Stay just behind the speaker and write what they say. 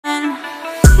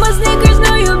My sneakers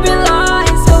know you've been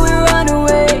lying, so we run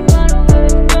away.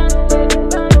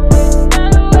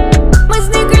 My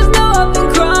sneakers know I've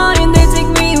been crying, they take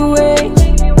me away.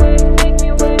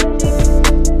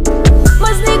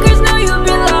 My sneakers know you've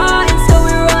been lying, so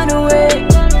we run away.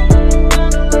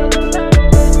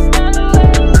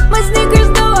 My sneakers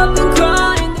know I've been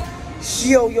crying.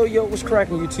 Yo, what's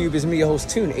cracking YouTube? It's me, your host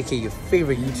Tune, aka your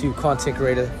favorite YouTube content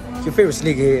creator, your favorite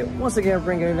sneakerhead. Once again,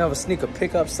 bringing another sneaker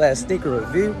pickup / sneaker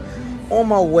review. On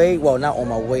my way, well, not on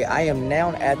my way, I am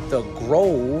now at the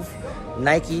Grove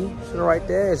Nike. See right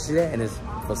there? See that? And it's,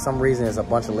 for some reason, there's a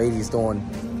bunch of ladies doing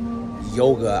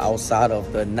yoga outside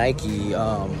of the Nike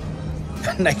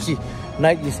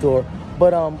Nike store.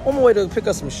 But on my way to pick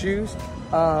up some shoes.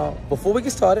 Before we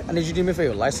get started, I need you to do me a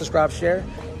favor: like, subscribe, share.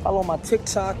 Follow my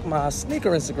TikTok, my sneaker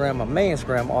Instagram, my main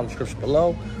Instagram, all in the description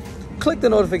below. Click the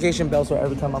notification bell so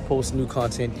every time I post new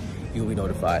content, you'll be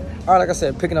notified. All right, like I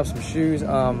said, picking up some shoes.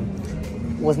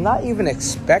 Was not even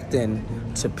expecting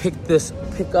to pick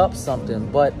up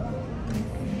something, but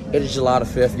it is July the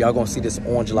 5th. Y'all gonna see this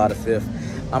on July the 5th.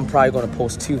 I'm probably gonna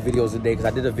post 2 videos a day because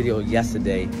I did a video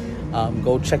yesterday.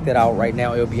 Go check that out right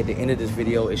now. It'll be at the end of this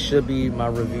video. It should be my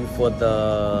review for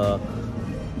the,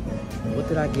 what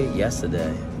did I get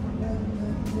yesterday?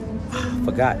 I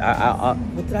forgot.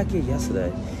 What did I get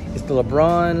yesterday? It's the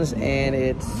LeBrons, and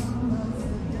it's,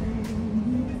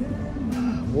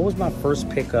 what was my first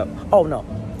pickup? Oh no,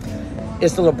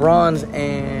 it's the LeBrons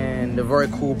and the very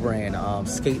cool brand,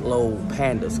 Skate Low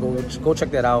Pandas. Go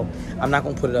check that out. I'm not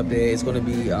gonna put it up there. It's gonna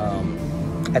be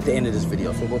at the end of this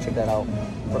video, so go check that out.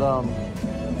 But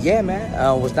yeah, man,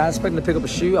 I was not expecting to pick up a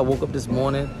shoe. I woke up this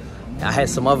morning, I had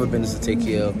some other business to take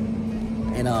care of.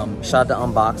 And shout out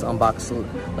to Unbox,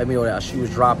 let me know that a shoe was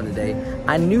dropping today.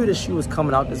 I knew the shoe was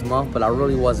coming out this month, but I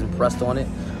really wasn't pressed on it.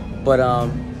 But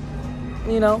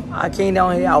you know, I came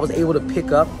down here, I was able to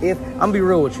pick up. I'm gonna be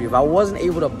real with you, if I wasn't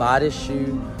able to buy this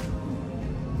shoe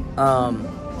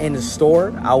in the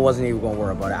store, I wasn't even gonna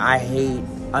worry about it.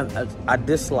 I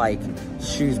dislike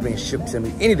shoes being shipped to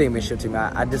me, anything being shipped to me.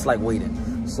 I dislike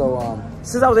waiting. So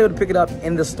since I was able to pick it up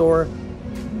in the store,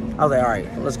 I was like, all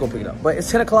right, let's go pick it up. But it's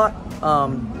 10 o'clock.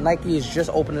 Nike is just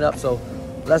opening up, so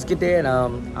let's get there, and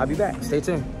I'll be back. Stay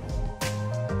tuned.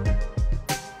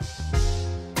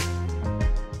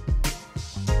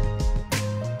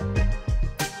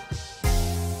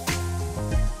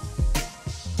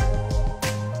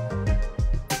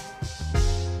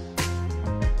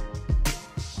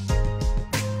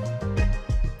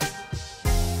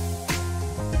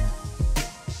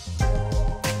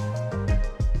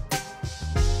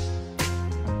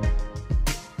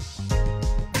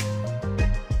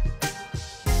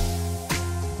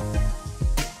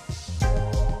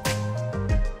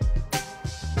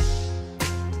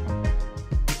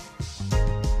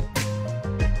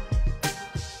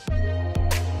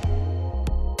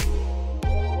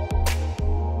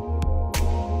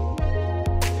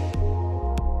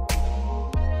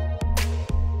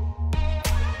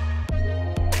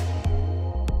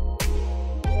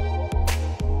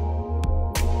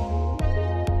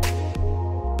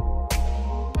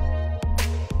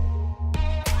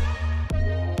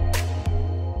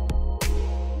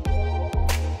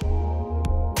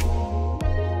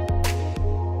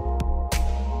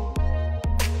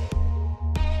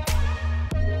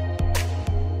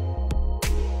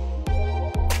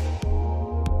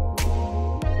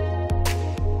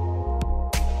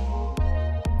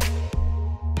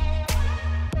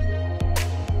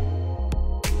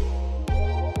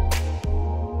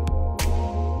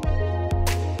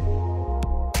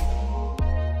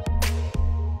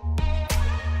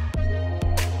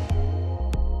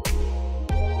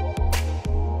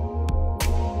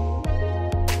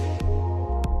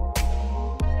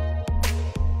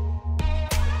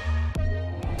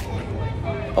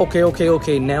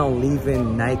 Okay, now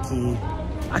leaving Nike.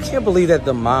 I can't believe that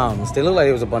the moms, they look like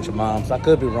it was a bunch of moms. I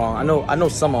could be wrong. I know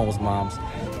some of them was moms,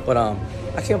 but I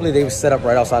can't believe they were set up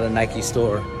right outside the Nike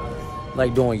store,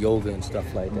 like doing yoga and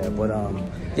stuff like that. But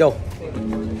yo,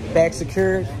 bag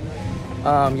secured.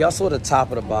 Y'all saw the top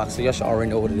of the box, so y'all should already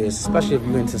know what it is, especially if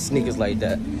you're into sneakers like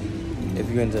that. If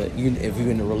you're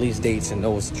into release dates and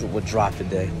know what dropped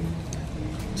today.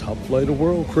 Top flight of the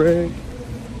world, Craig.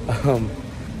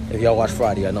 If y'all watch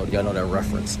Friday, y'all know that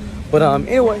reference. But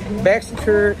anyway, bag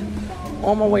secured.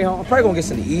 On my way home, I'm probably gonna get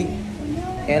something to eat,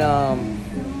 and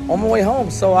on my way home.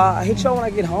 So I hit y'all when I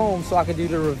get home, so I can do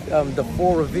the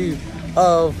full review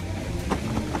of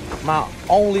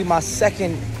my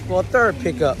second, well, third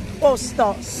pickup. Well,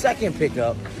 second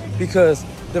pickup, because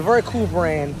the very cool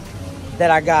brand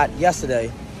that I got yesterday,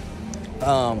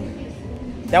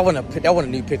 that wasn't a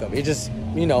new pickup. It just,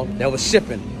 you know, that was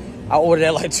shipping. I ordered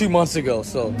that like 2 months ago.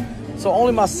 So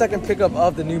only my second pickup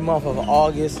of the new month of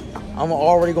August. I'm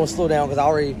already gonna slow down because I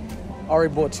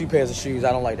already bought 2 pairs of shoes.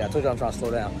 I don't like that. I told you I'm trying to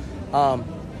slow down.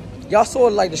 Y'all saw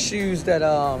like the shoes that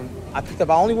I picked up.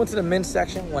 I only went to the men's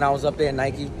section when I was up there at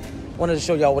Nike. Wanted to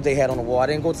show y'all what they had on the wall. I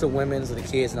didn't go to the women's or the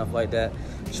kids and stuff like that.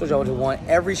 Showed y'all what they want.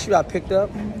 Every shoe I picked up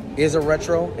is a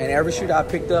retro, and every shoe that I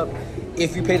picked up,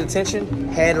 if you paid attention,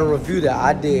 had a review that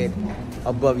I did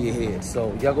above your head.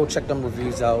 So y'all go check them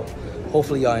reviews out.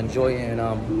 Hopefully y'all enjoy it, and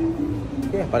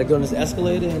yeah, about to get on this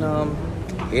escalator and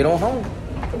head on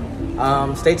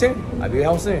home. Stay tuned. I'll be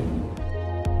home soon.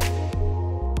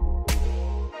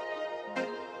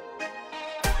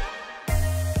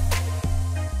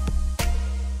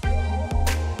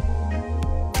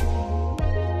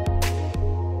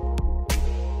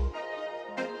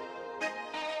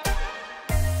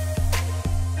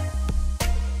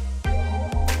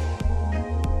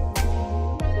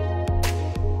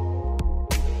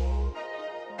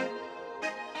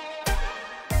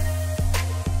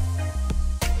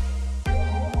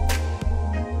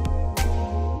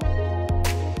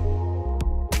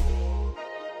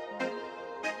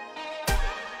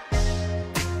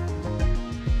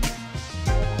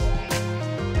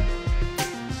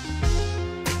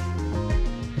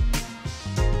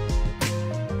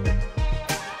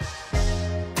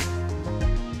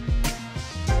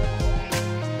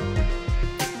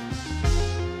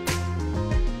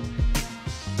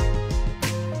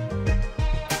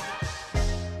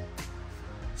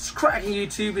 Cracking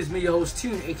YouTube, is me, your host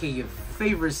Tune, aka your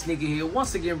favorite sneaker here.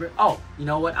 Once again, oh, you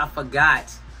know what? I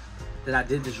forgot that I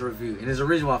did this review, and there's a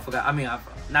reason why I forgot. I mean,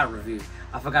 not review.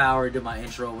 I forgot I already did my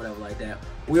intro or whatever like that.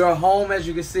 We are home, as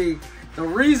you can see. The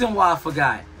reason why I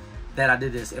forgot that I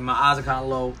did this, and my eyes are kind of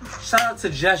low. Shout out to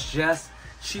Jess.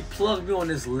 She plugged me on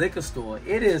this liquor store.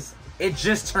 It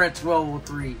just turned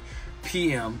 12:03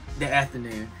 p.m. the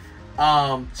afternoon.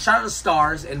 Shout out to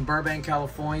Stars in Burbank,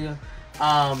 California.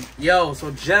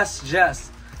 So Jess,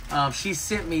 she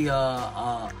sent me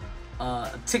a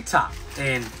TikTok,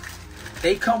 and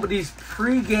they come with these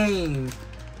pre-made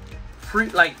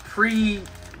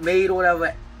or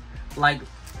whatever, like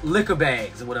liquor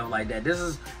bags or whatever like that.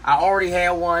 I already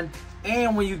had one,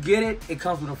 and when you get it, it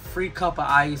comes with a free cup of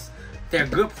ice. They're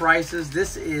good prices.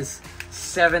 This is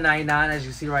 $7.99, as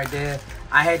you see right there.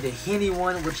 I had the Henny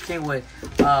one, which came with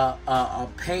a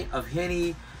pint of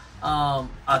Henny, a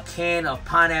can of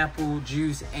pineapple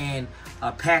juice, and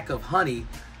a pack of honey.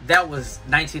 That was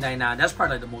 $19.99. That's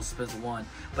probably like the most expensive one,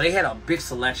 but they had a big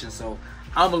selection, so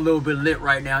I'm a little bit lit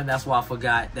right now, and that's why I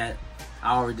forgot that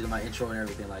I already did my intro and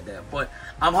everything like that. But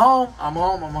I'm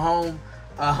home.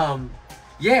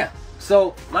 Yeah,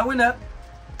 so like we know,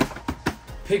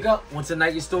 pick up, went to the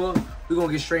Nike store. We're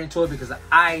gonna get straight into it because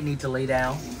I need to lay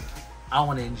down. I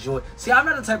want to enjoy. See, I'm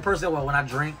not the type of person where when I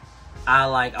drink, I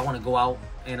want to go out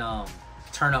and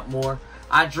turn up more.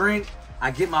 I drink, I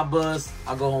get my buzz,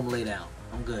 I go home, lay down.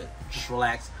 I'm good. Just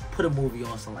relax, put a movie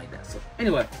on, something like that. So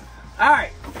anyway, all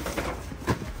right,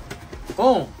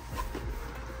 boom.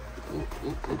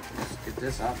 Let's get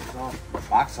this out. The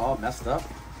box all messed up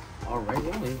already.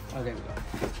 Okay, we go.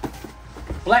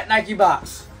 Black Nike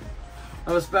box.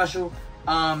 Another special.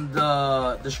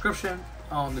 The description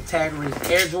on the tag reads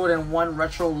Air Jordan 1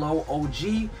 Retro Low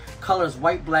OG. Colors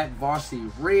white, black, varsity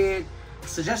red.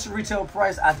 Suggested retail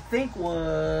price I think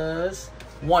was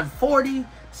 $140.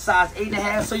 Size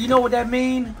 8.5. So you know what that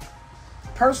means?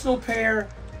 Personal pair,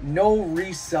 no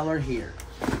reseller here.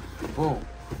 Boom.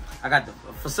 I got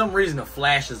for some reason the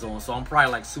flash is on, so I'm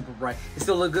probably like super bright. It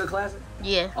still look good, classic?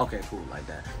 Yeah. Okay, cool, like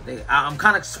that. I'm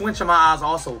kind of squinching my eyes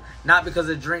also, not because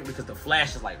of the drink, because the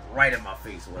flash is like right in my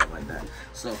face or whatever like that.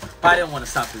 So, but I didn't want to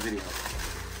stop the video.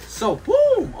 So,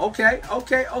 boom. Okay.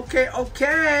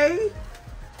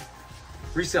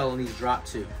 Resale on these dropped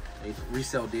too.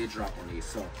 Resale did drop on these.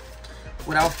 So,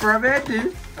 without further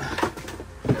ado,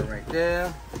 that right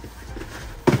there.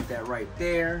 That right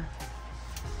there.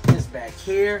 This back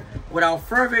here. Without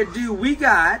further ado, we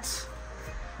got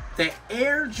the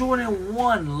Air Jordan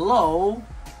 1 Low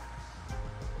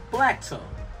Black Toe.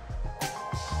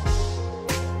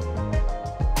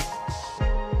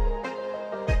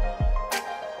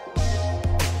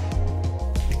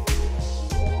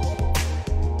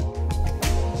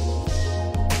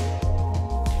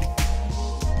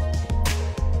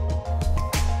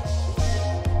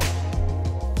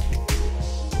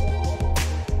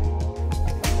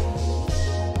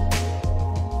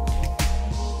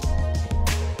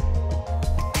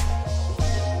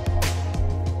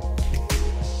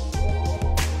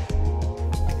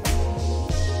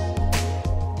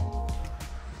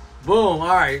 Boom. All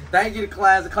right. Thank you to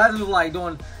Classic. Classic was like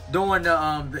doing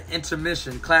the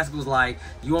intermission. Classic was like,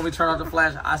 you want me to turn off the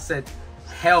flash? I said,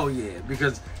 hell yeah,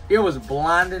 because it was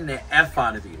blinding the F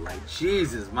out of me. Like,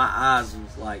 Jesus, my eyes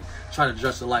was like trying to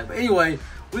adjust the light. But anyway,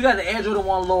 we got the Air Jordan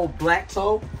 1 Low Black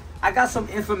Toe. I got some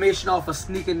information off of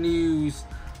Sneaker News,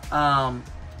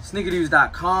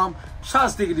 sneakernews.com. Shout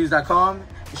out to sneakernews.com.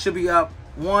 It should be up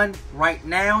one right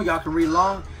now. Y'all can read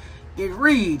along. It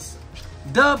reads,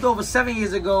 dubbed over 7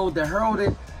 years ago, the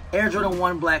heralded Air Jordan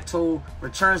 1 Black Toe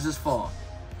returns this fall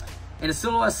in a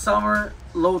silhouette summer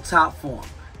low top form.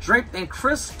 Draped in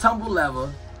crisp tumble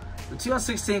leather, the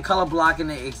 2016 color blocking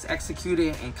is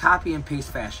executed in copy and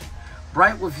paste fashion.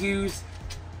 Bright with hues,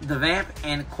 the vamp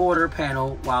and quarter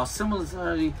panel, while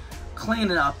similarly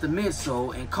cleaning up the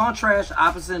midsole. In contrast,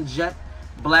 opposite jet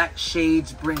black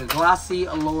shades bring a glossy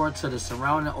allure to the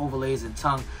surrounding overlays and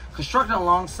tongue, constructed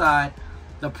alongside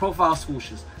the profile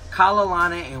swooshes, collar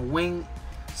liner, and wing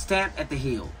stamped at the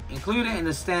heel. Included in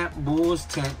the stamp Bulls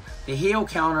tint, the heel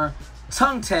counter,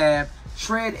 tongue tab,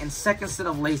 tread, and second set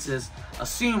of laces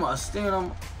assume a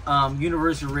sternum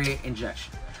University Red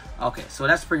injection. Okay, so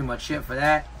that's pretty much it for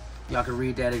that. Y'all can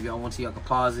read that if y'all want to. Y'all can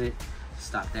pause it.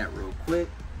 Stop that real quick.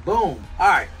 Boom. All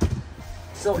right.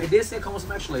 So it did say it comes with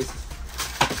some extra laces.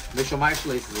 Make sure my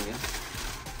extra laces in here.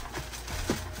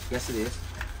 Yes, it is.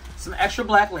 Some extra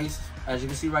black lace, as you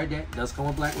can see right there. It does come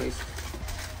with black lace.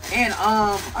 And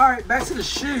all right, back to the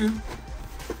shoe.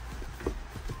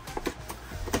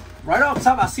 Right off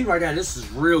top, I see right there, this is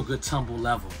real good tumble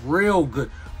level. Real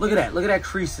good. Look at that. Look at that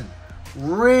creasing.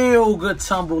 Real good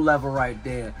tumble level right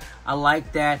there. I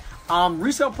like that.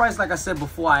 Resale price, like I said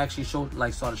before, I actually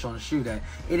started showing the shoe, that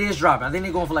it is dropping. I think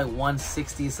they're going for like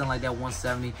 160, something like that,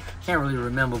 170. Can't really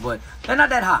remember, but they're not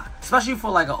that high, especially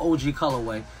for like an OG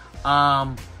colorway.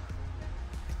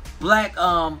 Black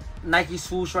Nike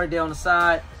swoosh right there on the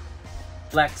side.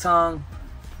 Black tongue.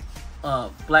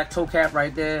 Black toe cap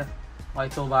right there.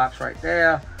 White toe box right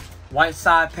there. White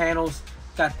side panels.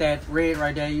 Got that red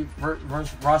right there.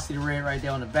 Varsity red right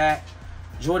there on the back.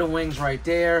 Jordan wings right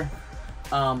there.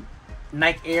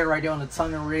 Nike Air right there on the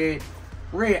tongue and red.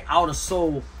 Red outer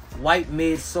sole. White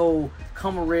mid sole.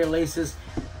 Come with red laces.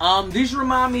 These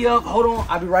remind me of, hold on,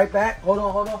 I'll be right back. Hold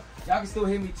on. Y'all can still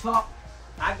hear me talk.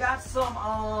 I got some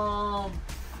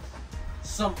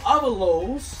other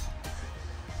lows.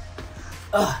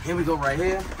 Here we go right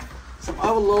here. Some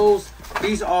other lows.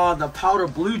 These are the powder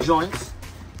blue joints.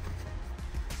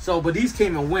 So, but these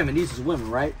came in women. These is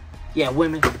women, right? Yeah,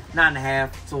 women.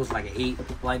 9.5. So it's like an 8,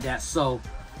 like that. So,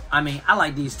 I mean, I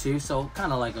like these too. So,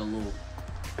 kind of like a little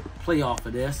play off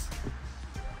of this.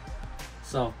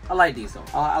 So, I like these though.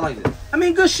 I like this. I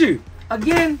mean, good shoe.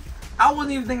 Again, I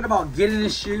wasn't even thinking about getting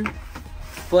this shoe.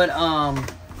 But,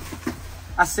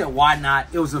 I said, why not?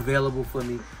 It was available for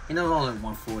me. And it was only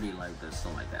 140, like this,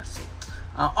 something like that. So,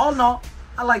 all in all,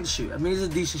 I like the shoe. I mean, it's a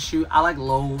decent shoe. I like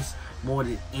lows more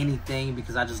than anything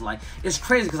because I just like, it's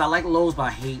crazy because I like lows, but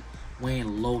I hate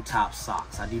wearing low top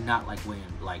socks. I do not like wearing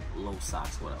like low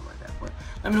socks, whatever like that. But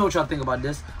let me know what y'all think about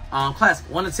this. Classic,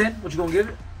 1 to 10, what you gonna give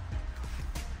it?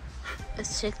 A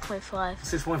 6.5.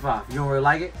 6.5. You don't really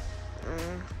like it?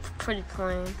 Pretty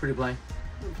plain. Pretty plain.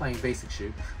 Plain basic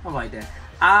shoe. I like that.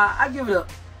 I give it a,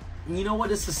 you know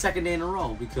what? It's the second day in a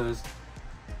row because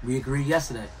we agreed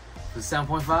yesterday. For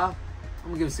 7.5, I'm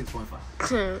gonna give it 6.5.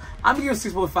 I'm gonna give it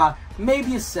 6.5,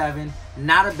 maybe a 7.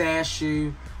 Not a bad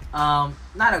shoe. Not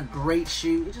a great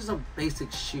shoe. It's just a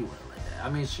basic shoe like that.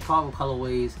 I mean, Chicago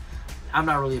colorways. I'm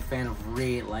not really a fan of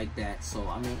red like that, so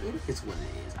I mean, it is what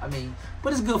it is. I mean,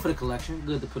 but it's good for the collection.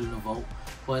 Good to put in a vote.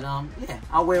 But yeah,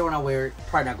 I'll wear it when I wear it.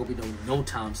 Probably not gonna be no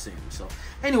time soon. So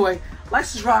anyway, like,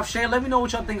 subscribe, share. Let me know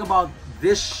what y'all think about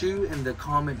this shoe in the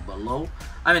comment below.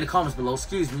 I mean, the comments below.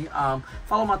 Excuse me.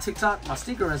 Follow my TikTok, my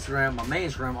sneaker Instagram, my main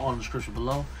Instagram, all in the description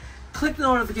below. Click the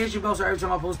notification bell so every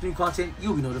time I post new content,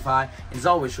 you'll be notified. And as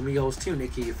always, from me, your host, Tune,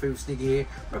 aka your favorite sneaker here,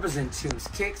 represent Tune's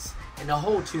Kicks and the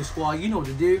whole Tune Squad. You know what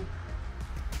to do.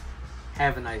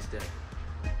 Have a nice day.